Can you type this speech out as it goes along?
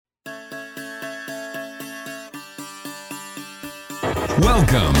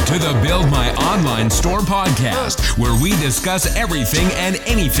Welcome to the Build My Online Store podcast, where we discuss everything and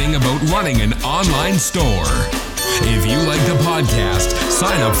anything about running an online store. If you like the podcast,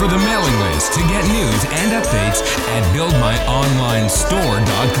 sign up for the mailing list to get news and updates at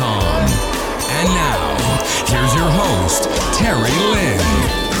buildmyonlinestore.com. And now, here's your host, Terry Lynn.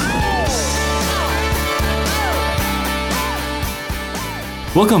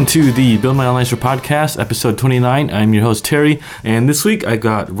 Welcome to the Build My Online Store podcast, episode 29. I'm your host, Terry, and this week I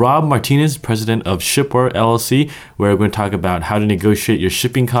got Rob Martinez, president of Shipware LLC, where we're going to talk about how to negotiate your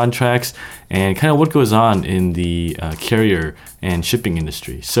shipping contracts and kind of what goes on in the carrier and shipping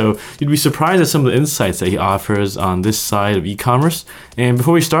industry. So you'd be surprised at some of the insights that he offers on this side of e-commerce. And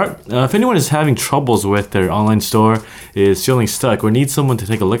before we start, if anyone is having troubles with their online store, is feeling stuck, or needs someone to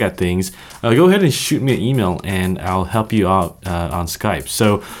take a look at things, go ahead and shoot me an email and I'll help you out on Skype.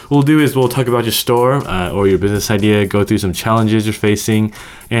 So what we'll do is we'll talk about your store or your business idea, go through some challenges you're facing,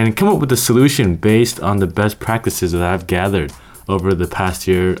 and come up with a solution based on the best practices that I've gathered over the past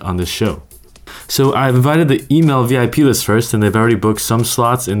year on this show. So I've invited the email VIP list first, and they've already booked some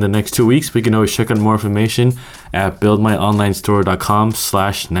slots in the next 2 weeks. But you can always check out more information at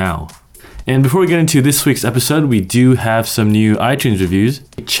buildmyonlinestore.com/now. And before we get into this week's episode, we do have some new iTunes reviews.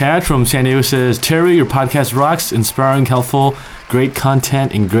 Chad from San Diego says, Terry, your podcast rocks, inspiring, helpful, great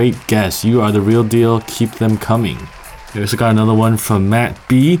content, and great guests. You are the real deal. Keep them coming. We also got another one from Matt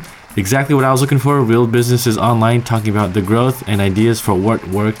B. Exactly what I was looking for. Real businesses online talking about the growth and ideas for what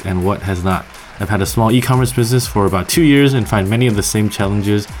worked and what has not. I've had a small e-commerce business for about 2 years and find many of the same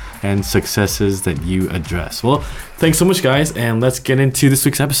challenges and successes that you address. Well, thanks so much, guys, and let's get into this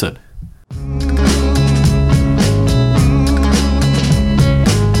week's episode.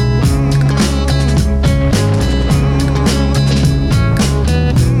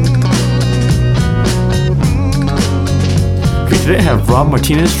 Today I have Rob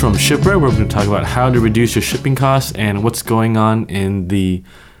Martinez from Shipware, where we're going to talk about how to reduce your shipping costs and what's going on in the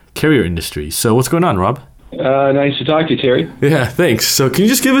carrier industry. So what's going on, Rob? Nice to talk to you, Terry. Yeah, thanks. So can you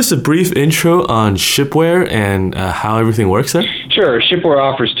just give us a brief intro on Shipware and how everything works there? Sure. Shipware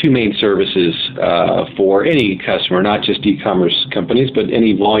offers two main services for any customer, not just e-commerce companies, but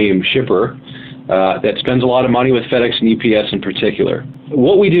any volume shipper that spends a lot of money with FedEx and UPS in particular.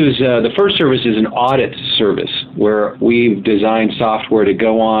 What we do is the first service is an audit service where we've designed software to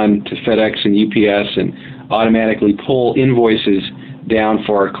go on to FedEx and UPS and automatically pull invoices down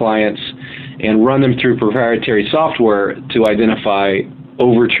for our clients and run them through proprietary software to identify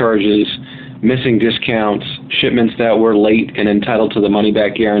overcharges, missing discounts, shipments that were late and entitled to the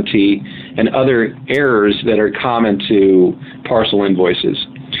money-back guarantee, and other errors that are common to parcel invoices,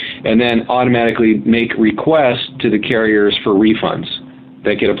 and then automatically make requests to the carriers for refunds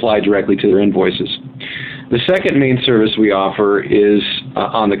that get applied directly to their invoices. The second main service we offer is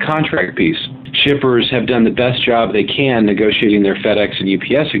on the contract piece. Shippers have done the best job they can negotiating their FedEx and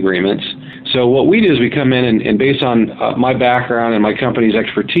UPS agreements. So what we do is we come in and based on my background and my company's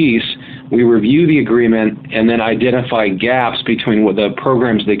expertise, we review the agreement and then identify gaps between what the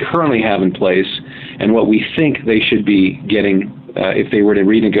programs they currently have in place and what we think they should be getting if they were to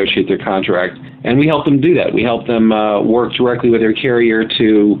renegotiate their contract. And we help them do that. We help them work directly with their carrier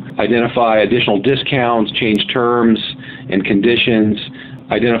to identify additional discounts, change terms and conditions,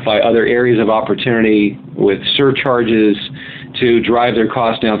 identify other areas of opportunity with surcharges to drive their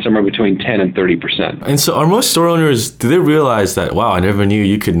costs down somewhere between 10 and 30%. And so are most store owners, do they realize that, wow, I never knew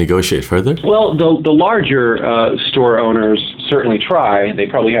you could negotiate further? Well, the larger store owners certainly try. They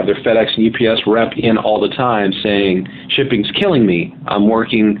probably have their FedEx and UPS rep in all the time saying, shipping's killing me. I'm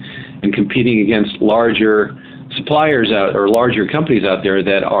working and competing against larger suppliers or larger companies out there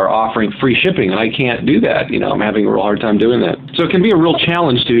that are offering free shipping, and I can't do that. I'm having a real hard time doing that. So it can be a real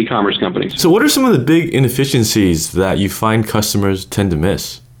challenge to e-commerce companies. So what are some of the big inefficiencies that you find customers tend to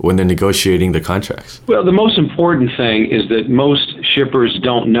miss when they're negotiating the contracts? Well, the most important thing is that most shippers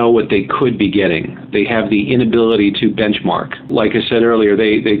don't know what they could be getting. They have the inability to benchmark. Like I said earlier,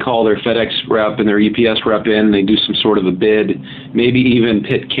 they call their FedEx rep and their UPS rep in, and they do some sort of a bid, maybe even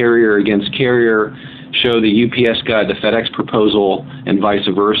pit carrier against carrier, show the UPS guy the FedEx proposal, and vice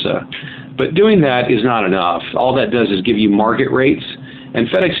versa. But doing that is not enough. All that does is give you market rates, and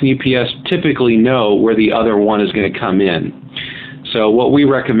FedEx and UPS typically know where the other one is going to come in. So what we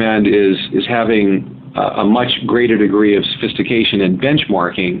recommend is having a much greater degree of sophistication in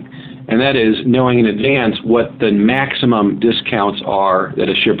benchmarking, and that is knowing in advance what the maximum discounts are that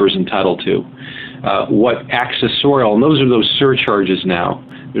a shipper is entitled to, what accessorial, and those are those surcharges now.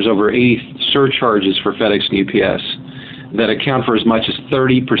 There's over 80 surcharges for FedEx and UPS that account for as much as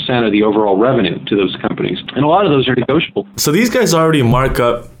 30% of the overall revenue to those companies. And a lot of those are negotiable. So these guys already mark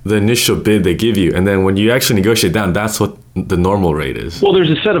up the initial bid they give you, and then when you actually negotiate down, that's what the normal rate is. Well, there's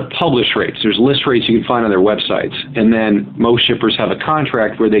a set of published rates. There's list rates you can find on their websites. And then most shippers have a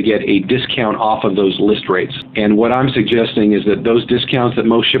contract where they get a discount off of those list rates. And what I'm suggesting is that those discounts that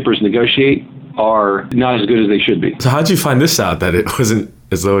most shippers negotiate are not as good as they should be. So how'd you find this out, that it wasn't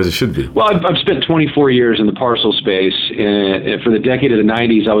as low as it should be? Well, I've spent 24 years in the parcel space. For the decade of the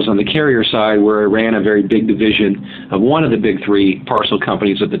 90s, I was on the carrier side where I ran a very big division of one of the big three parcel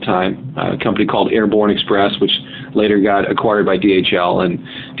companies at the time, a company called Airborne Express, which later got acquired by DHL, and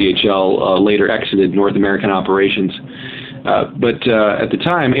DHL later exited North American operations. But at the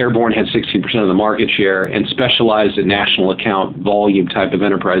time, Airborne had 16% of the market share and specialized in national account volume type of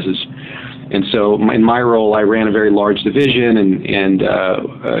enterprises. And so in my role, I ran a very large division, and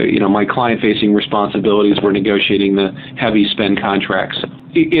my client-facing responsibilities were negotiating the heavy spend contracts.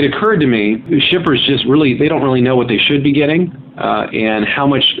 It occurred to me, shippers they don't really know what they should be getting and how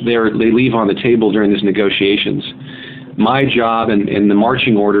much they leave on the table during these negotiations. My job and the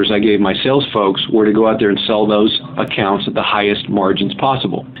marching orders I gave my sales folks were to go out there and sell those accounts at the highest margins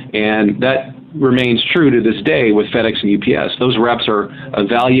possible. And that remains true to this day with FedEx and UPS. Those reps are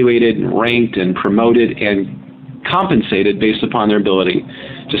evaluated and ranked and promoted and compensated based upon their ability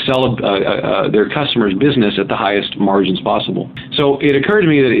to sell their customers' business at the highest margins possible. So it occurred to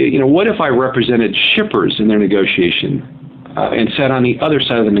me that, what if I represented shippers in their negotiation and sat on the other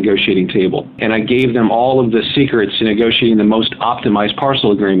side of the negotiating table, and I gave them all of the secrets to negotiating the most optimized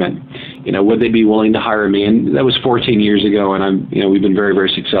parcel agreement? Would they be willing to hire me? And that was 14 years ago, and we've been very,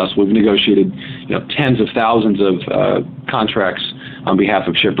 very successful. We've negotiated, tens of thousands of contracts on behalf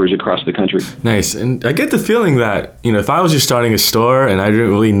of shippers across the country. Nice. And I get the feeling that, if I was just starting a store and I didn't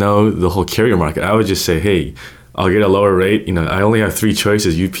really know the whole carrier market, I would just say, hey, I'll get a lower rate. I only have three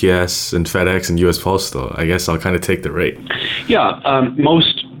choices, UPS and FedEx and US Postal. I guess I'll kind of take the rate. Yeah.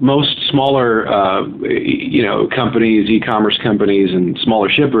 Most smaller, companies, e-commerce companies and smaller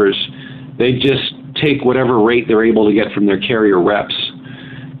shippers, they just take whatever rate they're able to get from their carrier reps.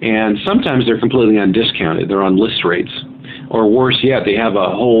 And sometimes they're completely undiscounted. They're on list rates. Or worse yet, they have a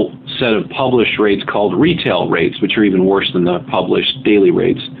whole set of published rates called retail rates, which are even worse than the published daily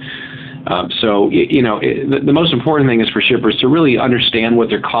rates. The most important thing is for shippers to really understand what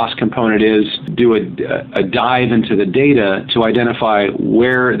their cost component is, do a dive into the data to identify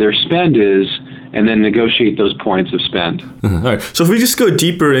where their spend is, and then negotiate those points of spend. All right. So if we just go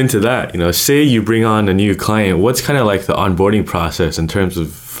deeper into that, say you bring on a new client, what's kind of like the onboarding process in terms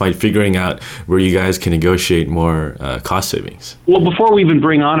of figuring out where you guys can negotiate more cost savings? Well, before we even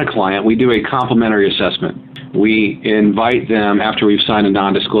bring on a client, we do a complimentary assessment. We invite them, after we've signed a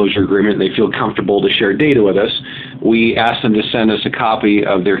non-disclosure agreement, they feel comfortable to share data with us. We ask them to send us a copy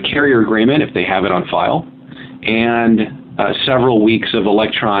of their carrier agreement, if they have it on file, and several weeks of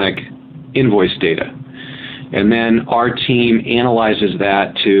electronic invoice data. And then our team analyzes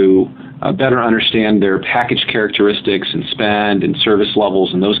that to better understand their package characteristics and spend and service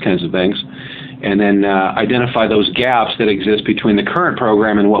levels and those kinds of things, and then identify those gaps that exist between the current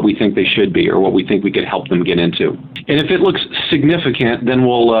program and what we think they should be or what we think we could help them get into. And if it looks significant, then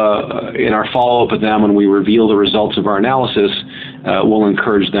we'll, in our follow-up with them, when we reveal the results of our analysis, we'll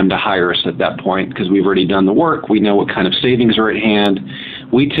encourage them to hire us at that point because we've already done the work. We know what kind of savings are at hand.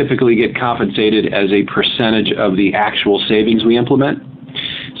 We typically get compensated as a percentage of the actual savings we implement.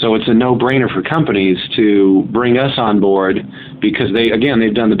 So it's a no-brainer for companies to bring us on board because they've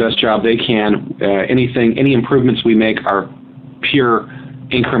done the best job they can. Any improvements we make are pure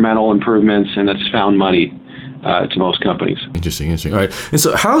incremental improvements, and it's found money to most companies. Interesting. All right. And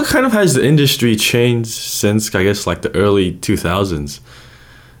so how kind of has the industry changed since, I guess, like the early 2000s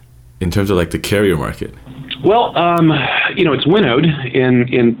in terms of like the carrier market? Well, it's winnowed.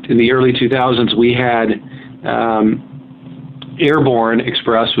 In the early 2000s, we had Airborne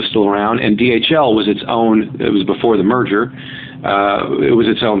Express was still around, and DHL was its own. It was before the merger. It was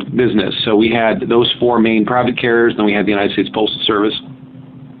its own business. So we had those four main private carriers, then we had the United States Postal Service.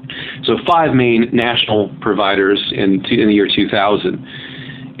 So five main national providers in the year 2000.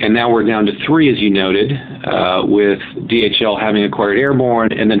 And now we're down to three, as you noted, with DHL having acquired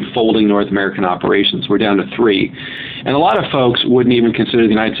Airborne and then folding North American operations. We're down to three. And a lot of folks wouldn't even consider the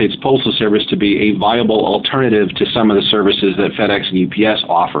United States Postal Service to be a viable alternative to some of the services that FedEx and UPS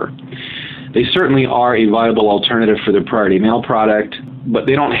offer. They certainly are a viable alternative for their priority mail product, but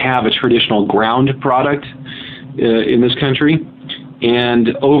they don't have a traditional ground product in this country.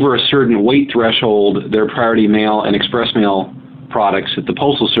 And over a certain weight threshold, their priority mail and express mail products that the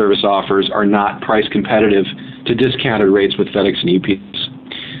Postal Service offers are not price competitive to discounted rates with FedEx and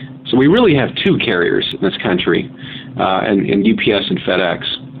UPS. So we really have two carriers in this country, and UPS and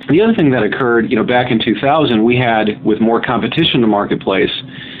FedEx. The other thing that occurred, back in 2000, we had, with more competition in the marketplace,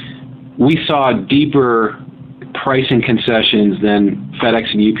 we saw deeper pricing concessions than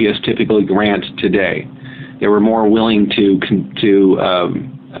FedEx and UPS typically grant today. They were more willing to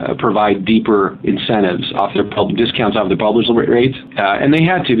provide deeper incentives off their discounts off their published rates, and they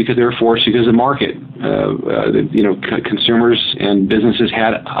had to because they were forced because of the market. Consumers and businesses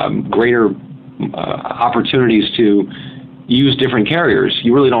had greater opportunities to use different carriers.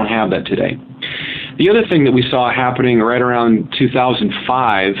 You really don't have that today. The other thing that we saw happening right around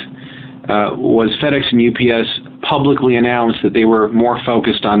 2005 was FedEx and UPS publicly announced that they were more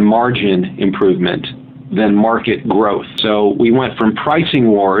focused on margin improvement than market growth. So we went from pricing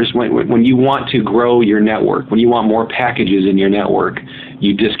wars. When you want to grow your network, when you want more packages in your network,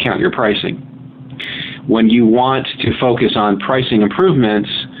 you discount your pricing. When you want to focus on pricing improvements,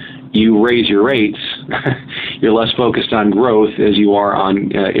 you raise your rates. You're less focused on growth as you are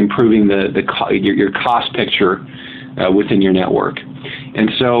on improving your cost picture within your network. And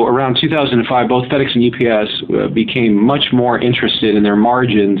so around 2005, both FedEx and UPS became much more interested in their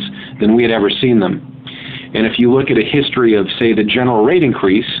margins than we had ever seen them. And if you look at a history of, say, the general rate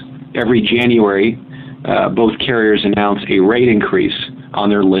increase, every January, both carriers announce a rate increase on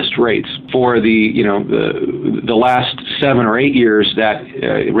their list rates. For the last 7 or 8 years, that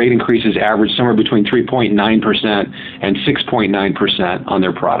rate increases average somewhere between 3.9% and 6.9% on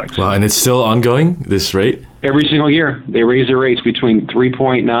their products. Wow, and it's still ongoing, this rate? Every single year, they raise their rates between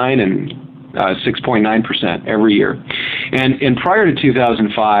 3.9 and 6.9% every year. And prior to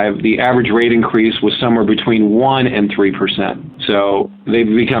 2005, the average rate increase was somewhere between 1 and 3%. So they've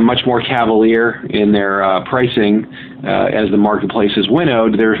become much more cavalier in their pricing as the marketplace has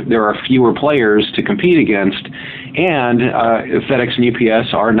winnowed. There are fewer players to compete against, and FedEx and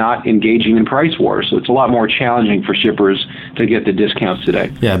UPS are not engaging in price wars. So it's a lot more challenging for shippers to get the discounts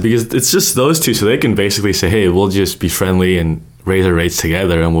today. Yeah, because it's just those two, so they can basically say, hey, we'll just be friendly and raise our rates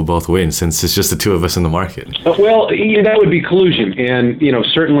together and we'll both win, since it's just the two of us in the market. Well, that would be collusion, and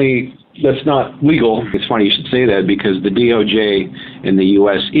certainly that's not legal. It's funny you should say that, because the DOJ in the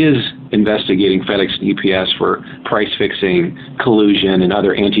U.S. is investigating FedEx and UPS for price fixing, collusion, and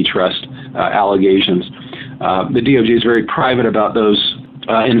other antitrust allegations. The DOJ is very private about those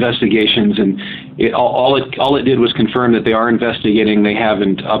investigations, and all it did was confirm that they are investigating. They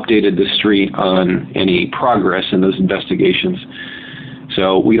haven't updated the street on any progress in those investigations.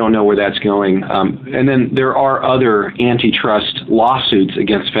 So we don't know where that's going. And then there are other antitrust lawsuits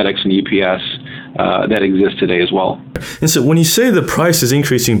against FedEx and UPS that exist today as well. And so when you say the price is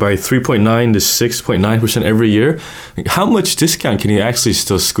increasing by 3.9 to 6.9% every year, how much discount can you actually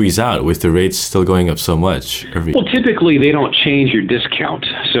still squeeze out with the rates still going up so much every year? Well, typically they don't change your discount.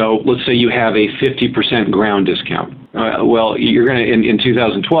 So let's say you have a 50% ground discount. Well, you're going to, in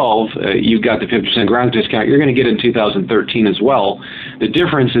 2012, you got the 50% ground discount. You're going to get it in 2013 as well. The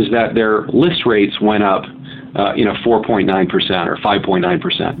difference is that their list rates went up 4.9% or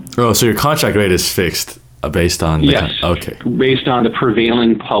 5.9%. Oh, so your contract rate is fixed based on the yes, okay, based on the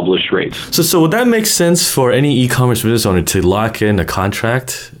prevailing published rates. So would that make sense for any e-commerce business owner to lock in a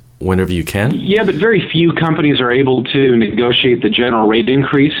contract whenever you can? Yeah, but very few companies are able to negotiate the general rate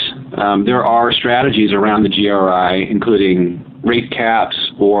increase. There are strategies around the GRI, including rate caps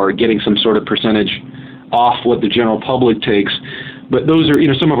or getting some sort of percentage off what the general public takes. But those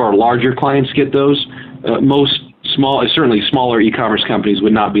are, some of our larger clients get those. Most certainly smaller e-commerce companies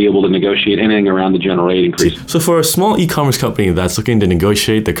would not be able to negotiate anything around the general rate increase. So for a small e-commerce company that's looking to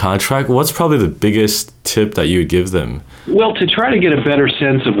negotiate the contract, what's probably the biggest tip that you would give them? Well, to try to get a better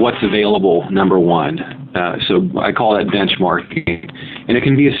sense of what's available, number one. So I call that benchmarking. And it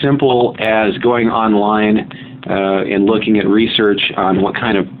can be as simple as going online and looking at research on what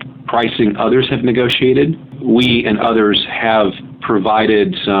kind of pricing others have negotiated. We and others have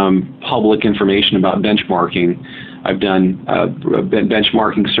provided some public information about benchmarking. I've done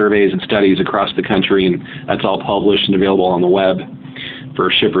benchmarking surveys and studies across the country, and that's all published and available on the web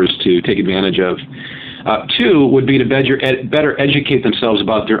for shippers to take advantage of. Two would be to better educate themselves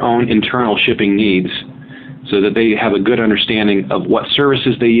about their own internal shipping needs, so that they have a good understanding of what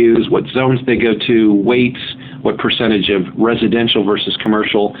services they use, what zones they go to, weights, what percentage of residential versus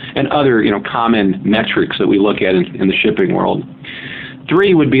commercial, and other common metrics that we look at in the shipping world.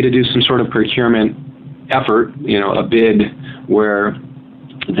 Three would be to do some sort of procurement effort, a bid where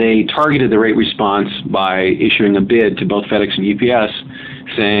they targeted the rate response by issuing a bid to both FedEx and UPS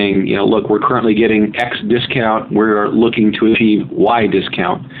saying, look, we're currently getting X discount, we're looking to achieve Y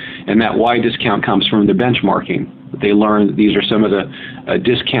discount. And that Y discount comes from the benchmarking. They learn these are some of the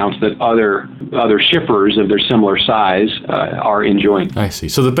discounts that other shippers of their similar size are enjoying. I see.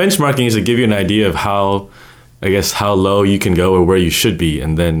 So the benchmarking is to give you an idea of how low you can go or where you should be,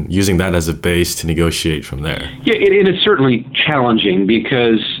 and then using that as a base to negotiate from there. Yeah, and it's certainly challenging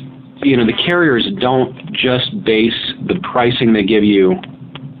because, the carriers don't just base the pricing they give you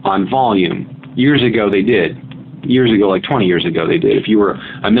on volume. Years ago, they did. Years ago, like 20 years ago, they did. If you were a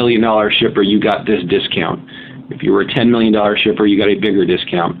 $1 million shipper, you got this discount. If you were a $10 million shipper, you got a bigger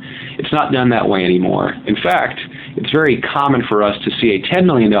discount. It's not done that way anymore. In fact, it's very common for us to see a $10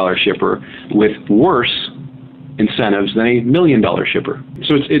 million shipper with worse incentives than a $1 million shipper.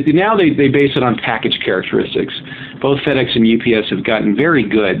 So now they base it on package characteristics. Both FedEx and UPS have gotten very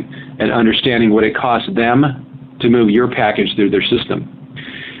good at understanding what it costs them to move your package through their system.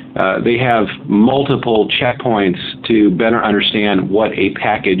 They have multiple checkpoints to better understand what a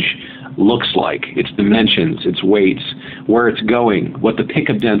package looks like, its dimensions, its weights, where it's going, what the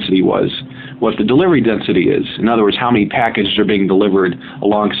pickup density was, what the delivery density is. In other words, how many packages are being delivered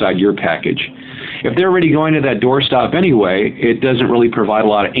alongside your package. If they're already going to that doorstop anyway, it doesn't really provide a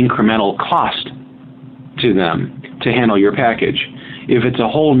lot of incremental cost to them to handle your package. If it's a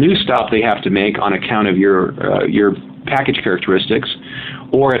whole new stop they have to make on account of your package characteristics,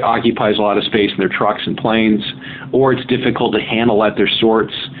 or it occupies a lot of space in their trucks and planes, or it's difficult to handle at their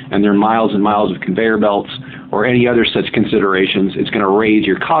sorts and their miles and miles of conveyor belts, or any other such considerations, it's going to raise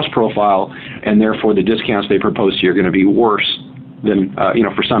your cost profile, and therefore the discounts they propose to you are going to be worse than,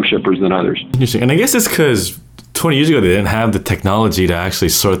 for some shippers than others. Interesting. And I guess it's because 20 years ago they didn't have the technology to actually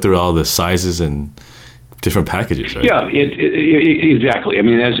sort through all the sizes and different packages, right? Yeah, exactly. I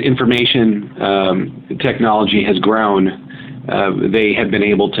mean, as information technology has grown, they have been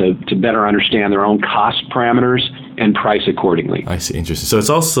able to better understand their own cost parameters and price accordingly. I see. Interesting. So it's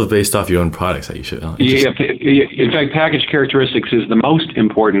also based off your own products that you should. Yeah. In fact, package characteristics is the most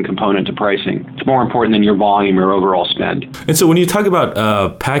important component to pricing. It's more important than your volume or overall spend. And so when you talk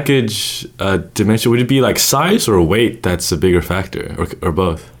about package dimension, would it be like size or weight that's a bigger factor, or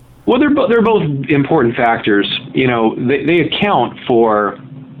both? Well, they're both important factors. They account for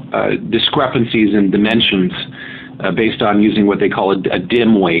discrepancies in dimensions based on using what they call a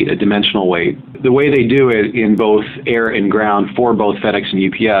dim weight, a dimensional weight. The way they do it in both air and ground for both FedEx and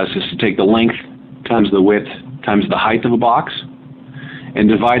UPS is to take the length times the width times the height of a box and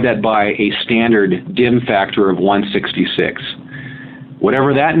divide that by a standard dim factor of 166.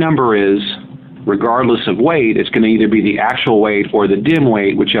 Whatever that number is, regardless of weight, it's going to either be the actual weight or the dim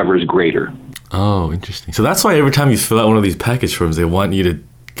weight, whichever is greater. Oh, interesting. So that's why every time you fill out one of these package forms, they want you to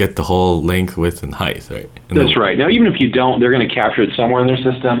get the whole length, width, and height, right? That's right. Now, even if you don't, they're going to capture it somewhere in their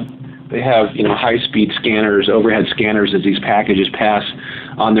system. They have, high-speed scanners, overhead scanners as these packages pass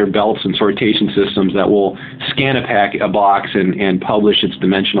on their belts and sortation systems that will scan a box and publish its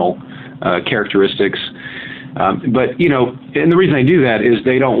dimensional characteristics. And the reason they do that is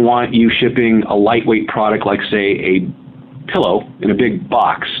they don't want you shipping a lightweight product like, say, a pillow in a big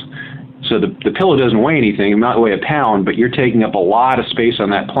box. So the pillow doesn't weigh anything, it might weigh a pound, but you're taking up a lot of space on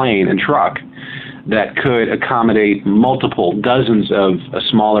that plane and truck that could accommodate multiple dozens of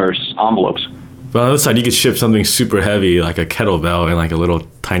smaller envelopes. But on the other side, you could ship something super heavy, like a kettlebell, in like a little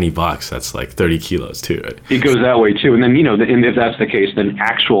tiny box that's like 30 kilos too, right? It goes that way too. And then, and if that's the case, then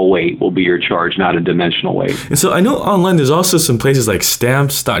actual weight will be your charge, not a dimensional weight. And so I know online there's also some places like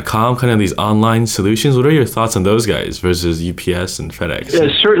Stamps.com, kind of these online solutions. What are your thoughts on those guys versus UPS and FedEx?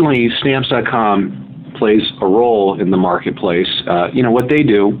 Certainly, Stamps.com plays a role in the marketplace. What they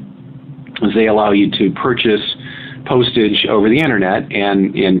do is they allow you to purchase postage over the internet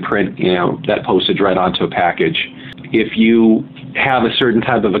and print that postage right onto a package. If you have a certain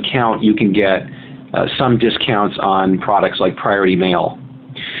type of account, you can get some discounts on products like Priority Mail.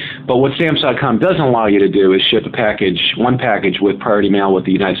 But what Stamps.com doesn't allow you to do is ship one package with Priority Mail with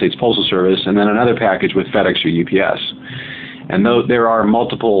the United States Postal Service and then another package with FedEx or UPS. And though there are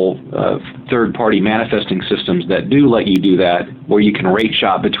multiple third-party manifesting systems that do let you do that, where you can rate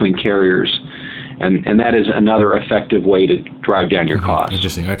shop between carriers, and that is another effective way to drive down your costs.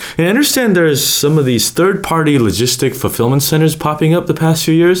 Interesting. Right. And I understand there's some of these third-party logistic fulfillment centers popping up the past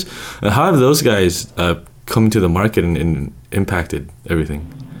few years. How have those guys come to the market and impacted everything?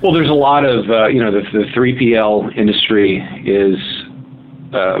 Well, there's a lot of, the 3PL industry is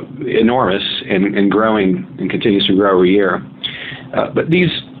enormous and growing and continues to grow every year. But these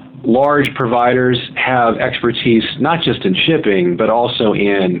large providers have expertise not just in shipping, but also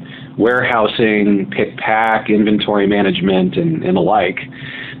in warehousing, pick, pack, inventory management, and the like.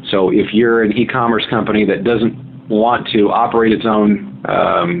 So if you're an e-commerce company that doesn't want to operate its own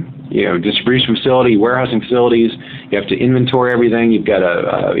distribution facility, warehousing facilities, you have to inventory everything, you've got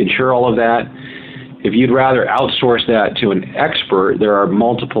to insure all of that. If you'd rather outsource that to an expert, there are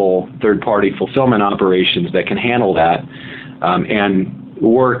multiple third-party fulfillment operations that can handle that and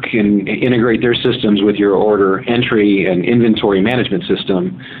work and integrate their systems with your order entry and inventory management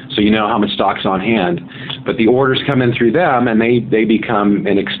system so you know how much stock's on hand. But the orders come in through them, and they become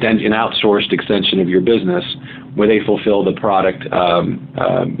an outsourced extension of your business where they fulfill the product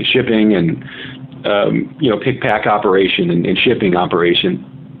shipping and pick, pack operation and shipping operation,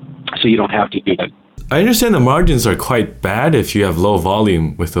 so you don't have to do that. I understand the margins are quite bad if you have low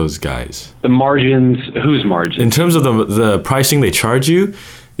volume with those guys. The margins, whose margins? In terms of the pricing they charge you,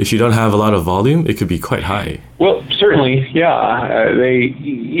 if you don't have a lot of volume, it could be quite high. Well, certainly, yeah.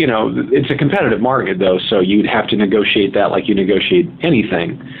 It's a competitive market, though, so you'd have to negotiate that like you negotiate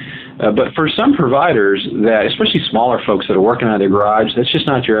anything. But for some providers, that especially smaller folks that are working out of their garage, that's just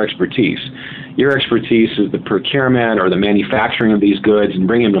not your expertise. Your expertise is the procurement or the manufacturing of these goods and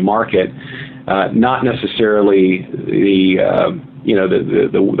bringing them to market. Not necessarily the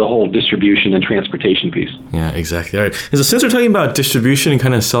whole distribution and transportation piece. Yeah, exactly. All right. And so since we're talking about distribution and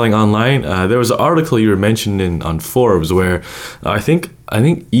kind of selling online, there was an article you were mentioned on Forbes where I think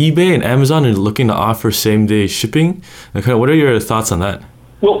eBay and Amazon are looking to offer same-day shipping. And kind of, what are your thoughts on that?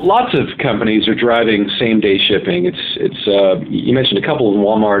 Well, lots of companies are driving same-day shipping. It's you mentioned a couple of them,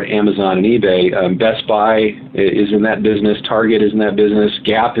 Walmart, Amazon, and eBay. Best Buy is in that business. Target is in that business.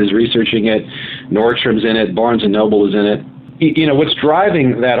 Gap is researching it. Nordstrom's in it. Barnes & Noble is in it. What's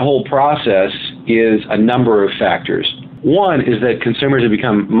driving that whole process is a number of factors. One is that consumers have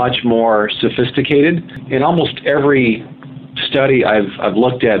become much more sophisticated. In almost every study I've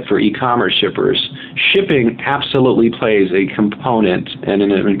looked at for e-commerce shippers, shipping absolutely plays a component and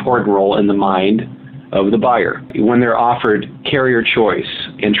an important role in the mind of the buyer. When they're offered carrier choice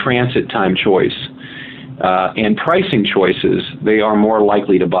and transit time choice and pricing choices, they are more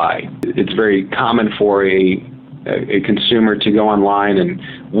likely to buy. It's very common for a consumer to go online and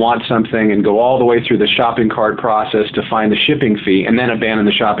want something and go all the way through the shopping cart process to find the shipping fee and then abandon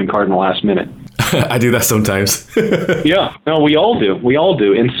the shopping cart in the last minute. I do that sometimes. Yeah, no, we all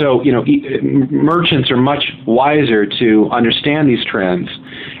do. And so, merchants are much wiser to understand these trends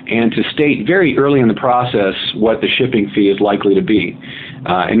and to state very early in the process what the shipping fee is likely to be.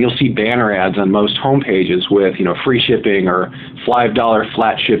 And you'll see banner ads on most homepages with, free shipping or $5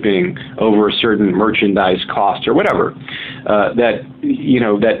 flat shipping over a certain merchandise cost or whatever.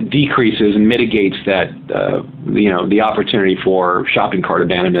 That decreases and mitigates that, the opportunity for shopping cart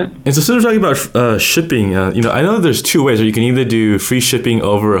abandonment. And so, since we're talking about shipping, I know there's two ways. You can either do free shipping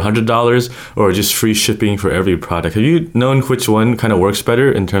over $100 or just free shipping for every product. Have you known which one kind of works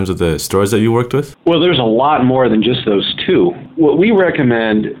better in terms of the stores that you worked with? Well, there's a lot more than just those two. What we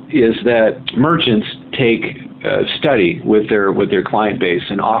recommend is that merchants take study with their client base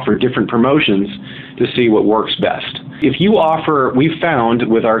and offer different promotions to see what works best. We've found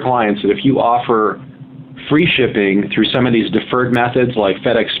with our clients that if you offer free shipping through some of these deferred methods like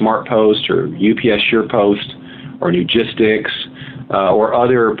FedEx SmartPost or UPS SurePost or Nugistics or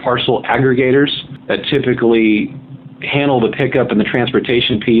other parcel aggregators that typically handle the pickup and the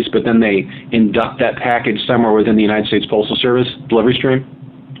transportation piece, but then they induct that package somewhere within the United States Postal Service delivery stream.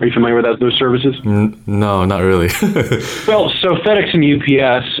 Are you familiar with those services? No, not really. Well, so FedEx and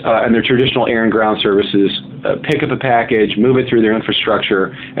UPS and their traditional air and ground services pick up a package, move it through their infrastructure,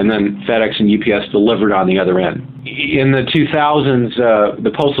 and then FedEx and UPS deliver it on the other end. In the 2000s,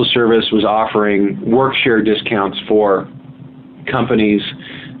 the Postal Service was offering work share discounts for companies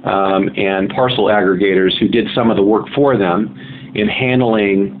and parcel aggregators who did some of the work for them in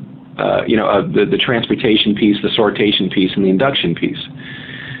handling the transportation piece, the sortation piece, and the induction piece.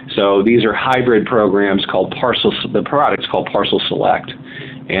 So these are hybrid programs called the product's called Parcel Select,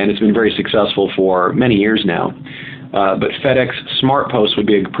 and it's been very successful for many years now. But FedEx SmartPost would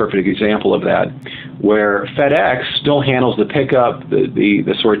be a perfect example of that, where FedEx still handles the pickup, the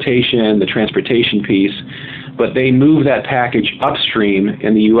sortation, the transportation piece, but they move that package upstream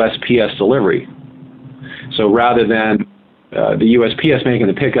in the USPS delivery. So rather than the USPS making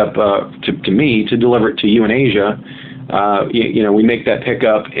the pickup to me to deliver it to you in Asia, we make that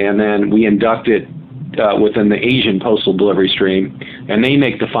pickup and then we induct it within the Asian postal delivery stream, and they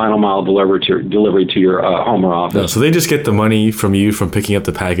make the final mile delivery to your home or office. So they just get the money from you from picking up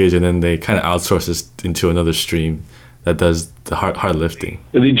the package, and then they kind of outsource this into another stream. that does the hard lifting.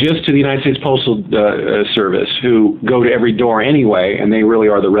 Just to the United States Postal Service, who go to every door anyway, and they really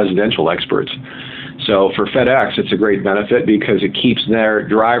are the residential experts. So for FedEx, it's a great benefit because it keeps their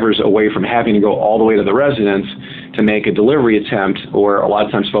drivers away from having to go all the way to the residence to make a delivery attempt, or a lot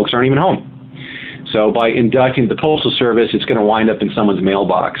of times folks aren't even home. So by inducting the Postal Service, it's going to wind up in someone's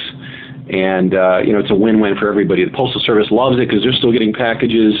mailbox. And, it's a win-win for everybody. The Postal Service loves it because they're still getting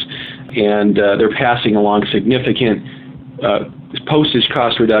packages, and they're passing along significant postage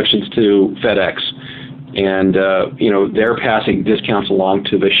cost reductions to FedEx. And, they're passing discounts along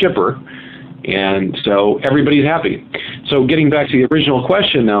to the shipper. And so everybody's happy. So getting back to the original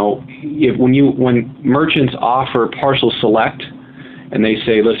question, though, when merchants offer Parcel Select, and they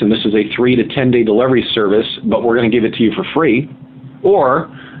say, listen, this is a 3 to 10 day delivery service, but we're going to give it to you for free, or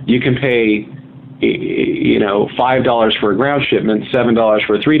you can pay, $5 for a ground shipment, $7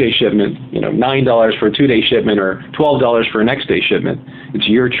 for a 3-day shipment, $9 for a 2-day shipment, or $12 for a next day shipment. It's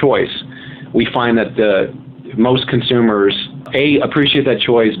your choice. We find that most consumers, A, appreciate that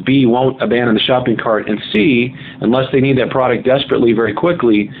choice, B, won't abandon the shopping cart, and C, unless they need that product desperately very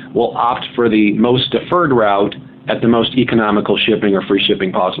quickly, will opt for the most deferred route at the most economical shipping or free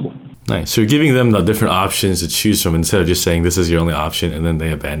shipping possible. Nice. So you're giving them the different options to choose from instead of just saying this is your only option and then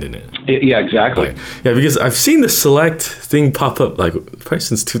they abandon it. Yeah, exactly. Yeah, because I've seen the Select thing pop up probably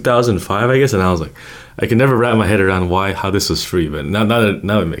since 2005, I guess, and I was like, I can never wrap my head around how this was free, but now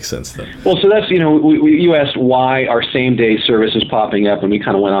it makes sense though. Well, so that's, you asked why our same-day service is popping up, and we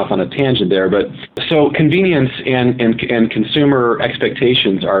kind of went off on a tangent there, but so convenience and consumer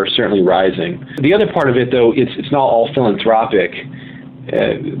expectations are certainly rising. The other part of it, though, it's not all philanthropic.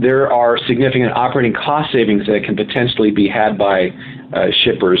 There are significant operating cost savings that can potentially be had by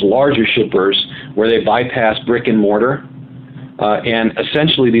shippers, larger shippers, where they bypass brick and mortar. And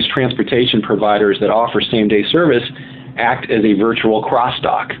essentially, these transportation providers that offer same-day service act as a virtual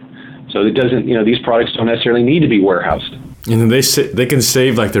cross-dock. So it doesn't, these products don't necessarily need to be warehoused. And then they can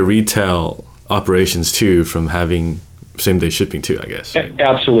save the retail operations too from having same-day shipping too, I guess. Right?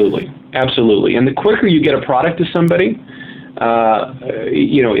 Absolutely. And the quicker you get a product to somebody,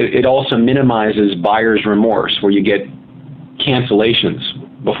 it also minimizes buyer's remorse, where you get cancellations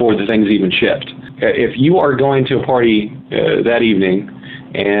before the thing's even shipped. If you are going to a party that evening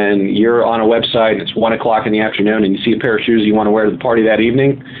and you're on a website and it's 1 o'clock in the afternoon and you see a pair of shoes you want to wear to the party that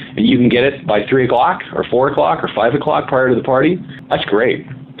evening, and you can get it by 3 o'clock or 4 o'clock or 5 o'clock prior to the party, that's great.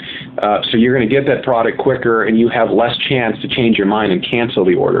 So you're going to get that product quicker, and you have less chance to change your mind and cancel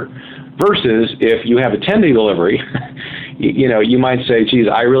the order. Versus if you have a 10-day delivery, you might say, geez,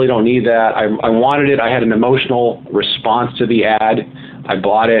 I really don't need that. I wanted it. I had an emotional response to the ad. I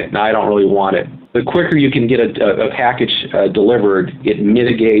bought it, and I don't really want it. The quicker you can get a package delivered, it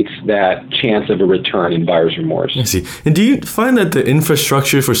mitigates that chance of a return in buyer's remorse. I see. And do you find that the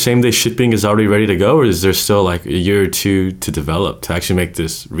infrastructure for same-day shipping is already ready to go, or is there still a year or two to develop to actually make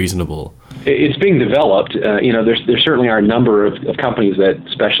this reasonable? It's being developed. There certainly are a number of companies that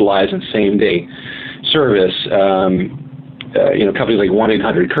specialize in same-day service. Companies like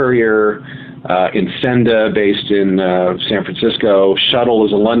 1-800-Courier, Incenda, based in San Francisco. Shuttle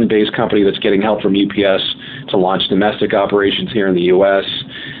is a London-based company that's getting help from UPS to launch domestic operations here in the U.S.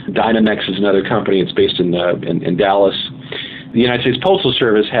 Dynamex is another company. It's based in Dallas. The United States Postal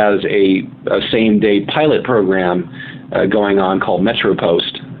Service has a same-day pilot program going on called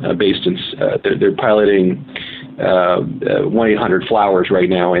MetroPost, based in. They're piloting 1-800-Flowers right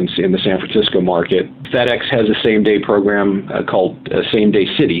now in the San Francisco market. FedEx has a same-day program called Same-Day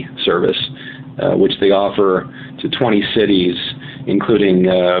City Service, which they offer to 20 cities, including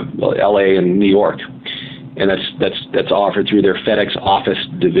LA and New York, and that's offered through their FedEx Office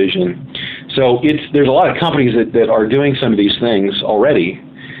division. So there's a lot of companies that are doing some of these things already.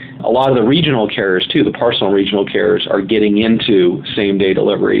 A lot of the regional carriers too, the parcel and regional carriers, are getting into same-day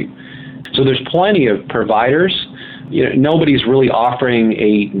delivery. So there's plenty of providers. Nobody's really offering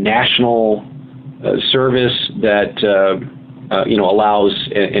a national service that allows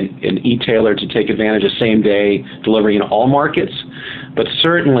an e-tailer to take advantage of same-day delivery in all markets. But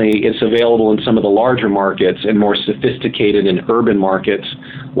certainly it's available in some of the larger markets and more sophisticated and urban markets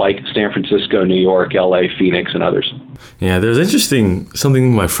like San Francisco, New York, LA, Phoenix, and others. Yeah, there's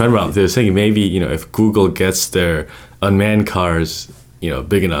something my friend brought up. They were saying maybe, if Google gets their unmanned cars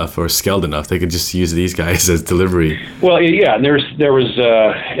big enough or scaled enough, they could just use these guys as delivery. Well, yeah, there was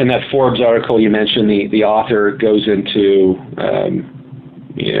in that Forbes article you mentioned, the author goes into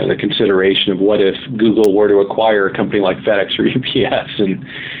the consideration of what if Google were to acquire a company like FedEx or UPS, and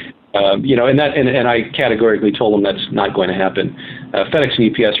And I categorically told them that's not going to happen. FedEx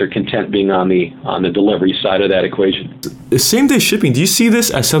and UPS are content being on the delivery side of that equation. Same-day shipping, do you see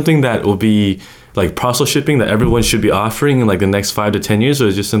this as something that will be like parcel shipping that everyone should be offering in like the next 5 to 10 years, or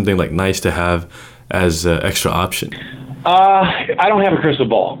is it just something like nice to have as an extra option? I don't have a crystal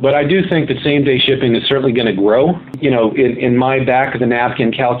ball, but I do think that same-day shipping is certainly going to grow. In my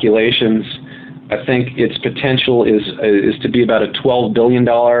back-of-the-napkin calculations, I think its potential is to be about a $12 billion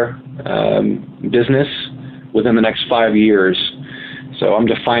business within the next 5 years. So I'm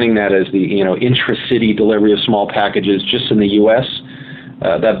defining that as the intra-city delivery of small packages just in the U.S.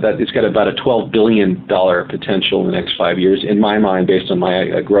 That it's got about a $12 billion potential in the next 5 years, in my mind, based on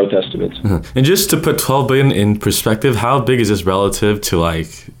my growth estimates. And just to put $12 billion in perspective, how big is this relative to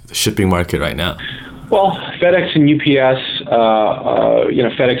like the shipping market right now? Well, FedEx and UPS,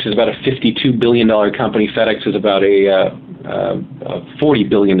 FedEx is about a $52 billion company. FedEx is about a $40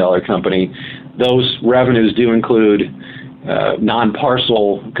 billion company. Those revenues do include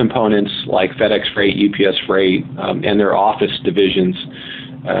non-parcel components like FedEx Freight, UPS Freight, and their office divisions.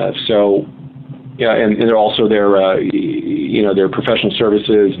 And they're also their professional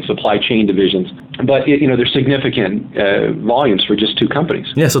services and supply chain divisions. But there's significant volumes for just two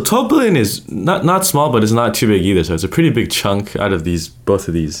companies. Yeah, so 12 billion is not small, but it's not too big either. So it's a pretty big chunk out of both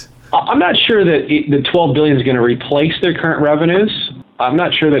of these. I'm not sure that the 12 billion is going to replace their current revenues. I'm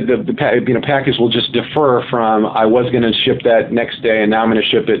not sure that the package will just defer from I was going to ship that next day and now I'm going to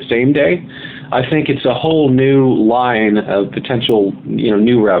ship it same day. I think it's a whole new line of potential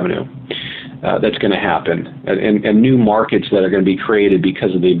new revenue that's going to happen and new markets that are going to be created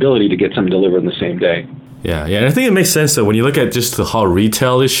because of the ability to get something delivered in the same day. Yeah, and I think it makes sense that when you look at just how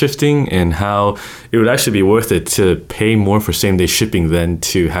retail is shifting and how it would actually be worth it to pay more for same-day shipping than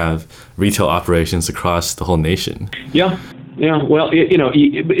to have retail operations across the whole nation. Yeah. Well, if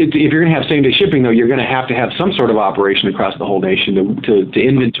you're going to have same-day shipping, though, you're going to have some sort of operation across the whole nation to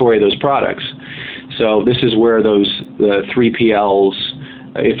inventory those products. So this is where the 3PLs,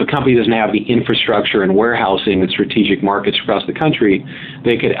 if a company doesn't have the infrastructure and warehousing in strategic markets across the country,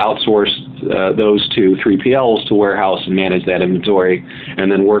 they could outsource those to 3PLs to warehouse and manage that inventory,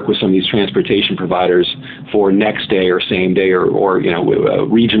 and then work with some of these transportation providers for next day or same day or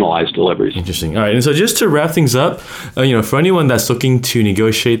regionalized deliveries. Interesting. All right, and so just to wrap things up, for anyone that's looking to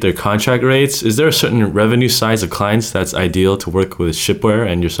negotiate their contract rates, is there a certain revenue size of clients that's ideal to work with Shipware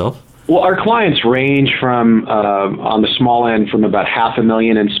and yourself? Well, our clients range from, on the small end, from about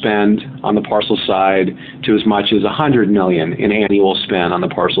 $500,000 in spend on the parcel side to as much as $100 million in annual spend on the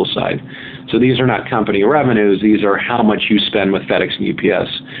parcel side. So these are not company revenues. These are how much you spend with FedEx and UPS.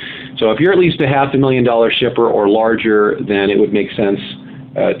 So if you're at least a $500,000 shipper or larger, then it would make sense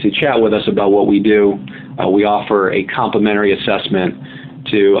to chat with us about what we do. We offer a complimentary assessment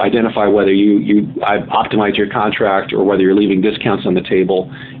to identify whether I've optimized your contract or whether you're leaving discounts on the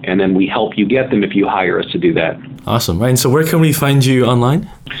table, and then we help you get them if you hire us to do that. Awesome. Right, and so where can we find you online?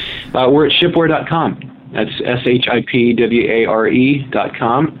 We're at shipware.com. That's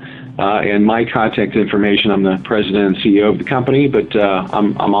shipware.com. And my contact information, I'm the president and CEO of the company, but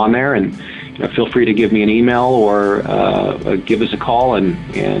I'm on there, and feel free to give me an email or give us a call, and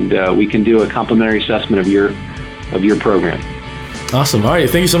we can do a complimentary assessment of your program. Awesome. All right.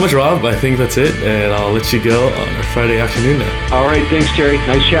 Thank you so much, Rob. I think that's it, and I'll let you go on a Friday afternoon now. All right. Thanks, Terry.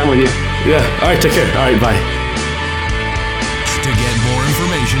 Nice chatting with you. Yeah. All right. Take care. All right. Bye. To get more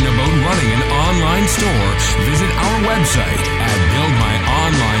information about running an online store, visit our website at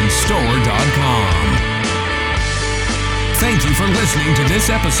buildmyonlinestore.com. Thank you for listening to this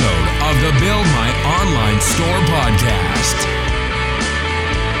episode of the Build My Online Store podcast.